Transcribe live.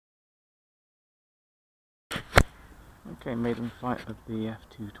Okay, maiden flight of the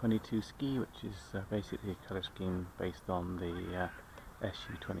F-22 ski, which is basically a colour scheme based on the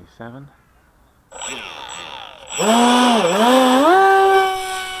Su-27.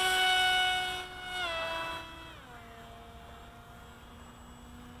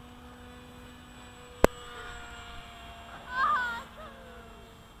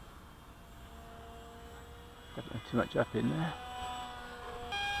 Definitely too much up in there.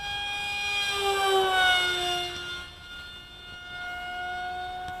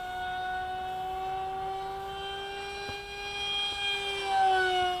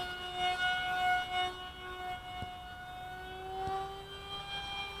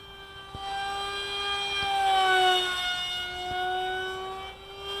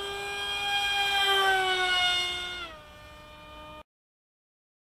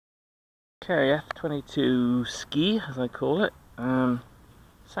 Okay, F-22 ski, as I call it,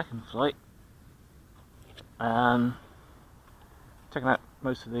 second flight. Taking out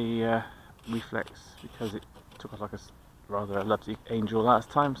most of the reflex because it took off like a rather lovely angel last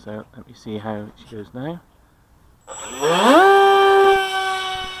time, so let me see how she goes now. I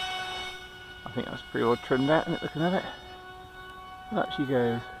think that's pretty well trimmed out, isn't it, looking at it? And up she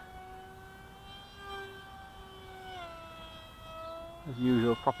goes. As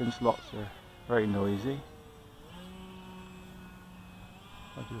usual, prop-in slots are very noisy.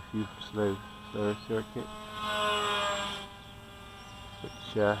 I'll do a few slower circuits,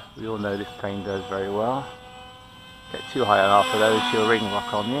 which we all know this plane does very well. Get too high on half of those, she'll ring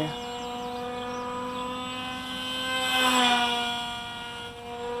lock on you.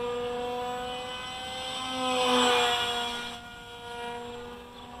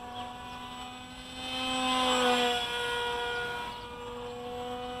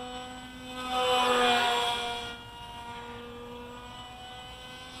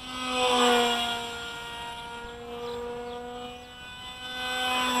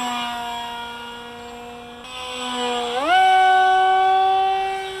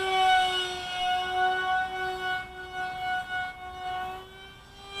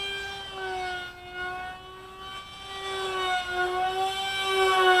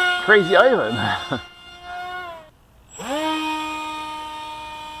 Crazy Island!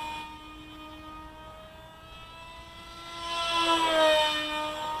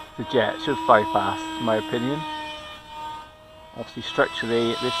 The jet should fly fast, in my opinion. Obviously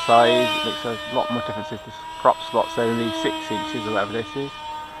structurally at this size it makes a lot more difference if the prop slot's only 6 inches or whatever this is.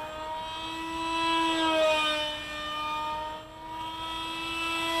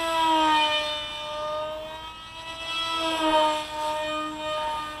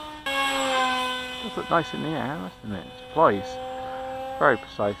 It does look nice in the air, doesn't it? It flies very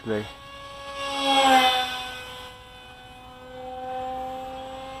precisely.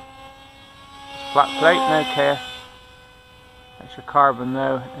 Flat plate, no KF. Extra carbon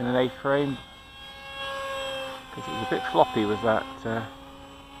though in an A-frame, because it was a bit floppy with that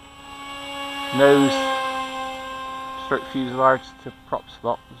nose stroke fuselage to prop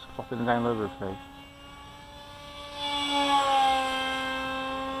slot, it was flopping down all over the place.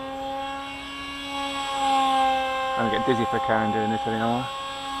 I'm getting dizzy for Karen doing this anymore.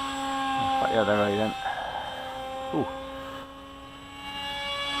 I'll fight the other way then. Ooh.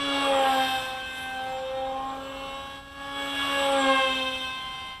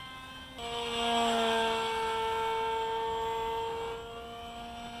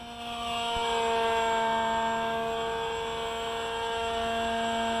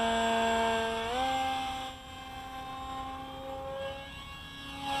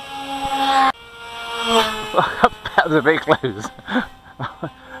 That was a bit close.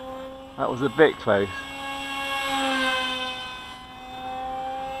 That was a bit close.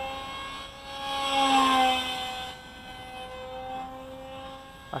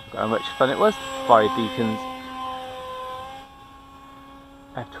 I forgot how much fun it was to fly Dekan's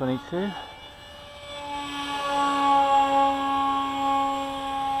F-22.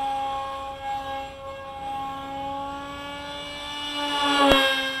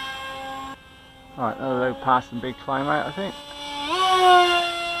 Alright, another low pass and big climb out, I think.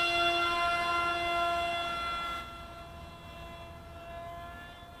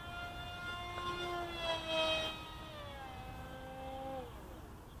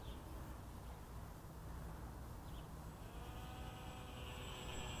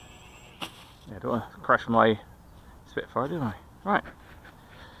 Yeah, I don't want to crash my Spitfire, do I? Right.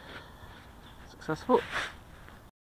 Successful.